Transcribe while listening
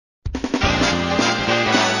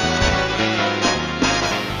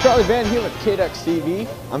Charlie Vann here with KDUX-TV.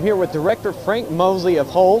 I'm here with director Frank Mosley of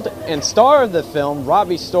Hold and star of the film,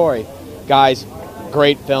 Robby Storey. Guys,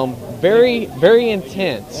 great film. Very, very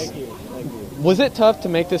intense. Thank you. Thank you. Was it tough to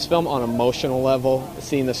make this film on an emotional level,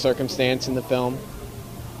 seeing the circumstance in the film?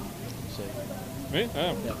 Me?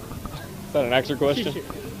 Oh. Yeah. Is that an extra question?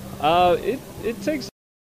 It takes,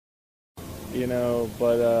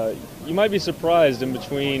 but you might be surprised in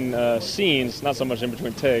between scenes, not so much in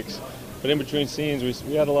between takes, but in between scenes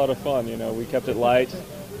we had a lot of fun. We kept it light.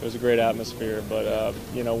 It was a great atmosphere, but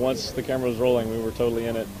once the camera was rolling, we were totally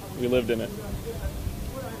in it. We lived in it.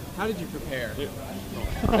 How did you prepare?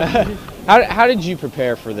 How did you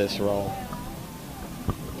prepare for this role?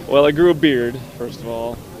 Well, I grew a beard, first of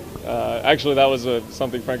all. Actually, that was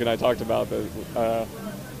something Frank and I talked about, that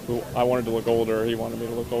I wanted to look older. He wanted me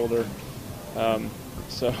to look older.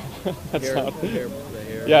 So that's not... The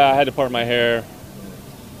hair. Yeah, I had to part my hair.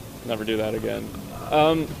 Never do that again.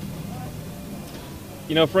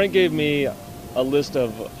 Frank gave me a list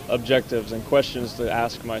of objectives and questions to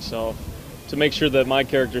ask myself to make sure that my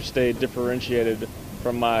character stayed differentiated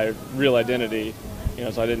from my real identity,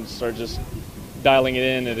 so I didn't start just dialing it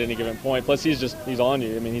in at any given point. Plus, he's on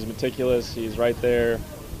you. I mean, he's meticulous. He's right there,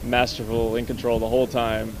 masterful, in control the whole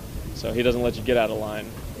time. So he doesn't let you get out of line.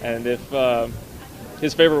 And if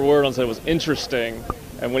his favorite word on set was interesting,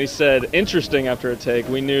 and when he said interesting after a take,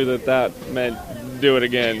 we knew that meant do it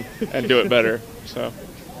again and do it better. So.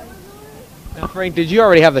 Now, Frank, did you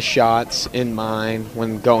already have the shots in mind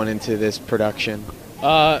when going into this production?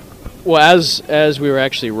 Well, as we were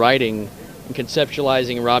actually writing and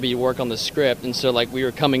conceptualizing, Robby would work on the script, and so we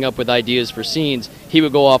were coming up with ideas for scenes. He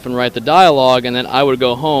would go off and write the dialogue, and then I would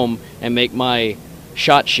go home and make my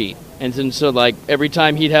shot sheet. And then so every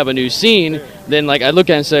time he'd have a new scene, then I'd look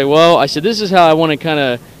at it and say, well, I said, this is how I want to kind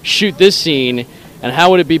of shoot this scene, and how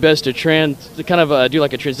would it be best to do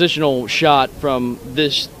a transitional shot from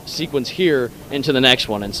this sequence here into the next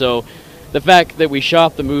one. And so the fact that we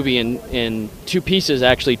shot the movie in two pieces,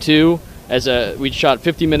 actually two, we shot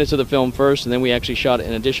 50 minutes of the film first, and then we actually shot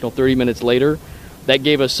an additional 30 minutes later. That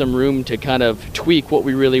gave us some room to kind of tweak what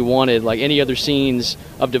we really wanted, like any other scenes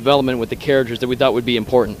of development with the characters that we thought would be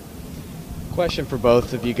important. Question for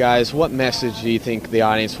both of you guys. What message do you think the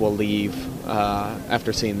audience will leave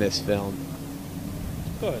after seeing this film?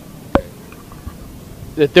 Go ahead.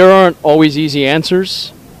 That there aren't always easy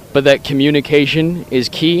answers, but that communication is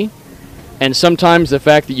key. And sometimes the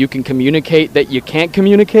fact that you can communicate that you can't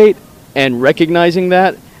communicate, and recognizing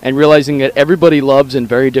that and realizing that everybody loves in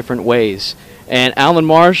very different ways. And Alan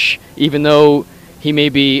Marsh, even though he may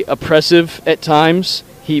be oppressive at times,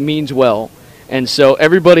 he means well. And so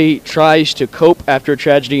everybody tries to cope after a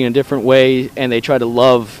tragedy in a different way, and they try to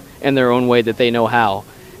love in their own way that they know how.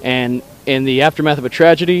 And in the aftermath of a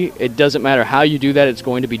tragedy, it doesn't matter how you do that, it's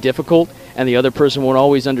going to be difficult, and the other person won't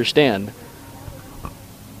always understand.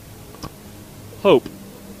 Hope.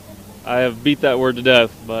 I have beat that word to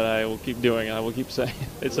death, but I will keep doing it. I will keep saying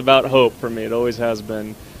it. It's about hope for me. It always has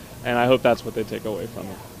been, and I hope that's what they take away from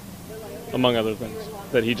it, among other things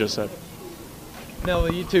that he just said. Now,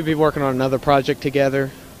 will you two be working on another project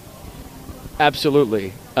together?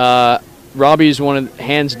 Absolutely. Robby is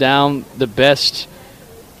hands down, the best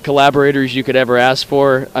collaborators you could ever ask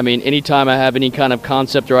for. I mean, anytime I have any kind of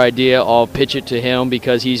concept or idea, I'll pitch it to him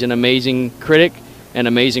because he's an amazing critic, an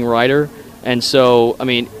amazing writer. And so, I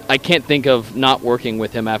mean, I can't think of not working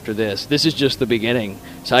with him after this. This is just the beginning.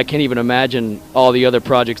 So I can't even imagine all the other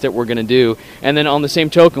projects that we're going to do. And then on the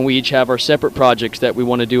same token, we each have our separate projects that we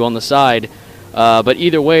want to do on the side. But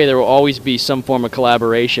either way, there will always be some form of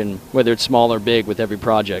collaboration, whether it's small or big, with every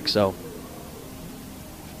project. So.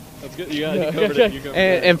 That's good. You covered it. You covered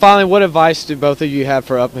it. And finally, what advice do both of you have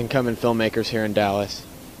for up-and-coming filmmakers here in Dallas?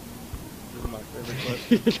 This is my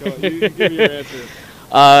favorite question. You give me your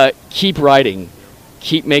answer. Keep writing,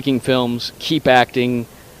 keep making films, keep acting,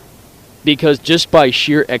 because just by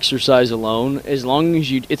sheer exercise alone, as long as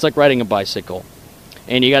it's like riding a bicycle.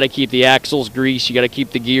 And you got to keep the axles greased, you got to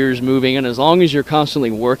keep the gears moving, and as long as you're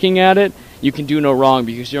constantly working at it, you can do no wrong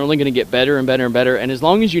because you're only going to get better and better and better. And as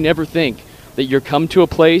long as you never think that you're come to a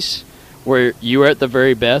place where you are at the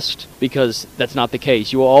very best, because that's not the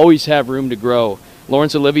case. You will always have room to grow.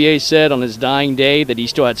 Laurence Olivier said on his dying day that he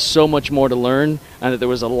still had so much more to learn and that there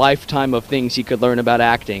was a lifetime of things he could learn about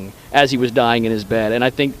acting as he was dying in his bed. And I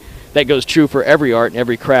think that goes true for every art and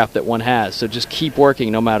every craft that one has. So just keep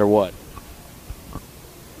working no matter what.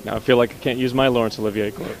 Now I feel like I can't use my Laurence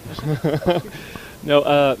Olivier quote.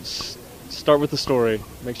 No, start with the story.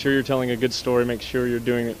 Make sure you're telling a good story. Make sure you're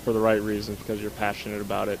doing it for the right reasons because you're passionate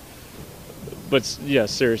about it. But yeah,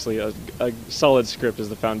 seriously, a solid script is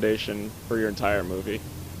the foundation for your entire movie.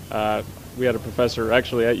 We had a professor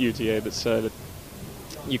actually at UTA that said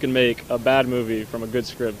you can make a bad movie from a good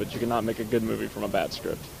script, but you cannot make a good movie from a bad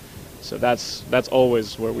script. So that's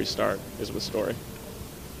always where we start, is with story.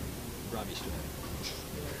 Robby Storey.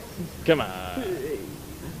 Come on.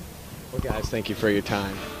 Well, guys, thank you for your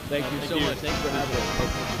time. Thank you so much. Thanks for having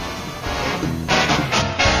us.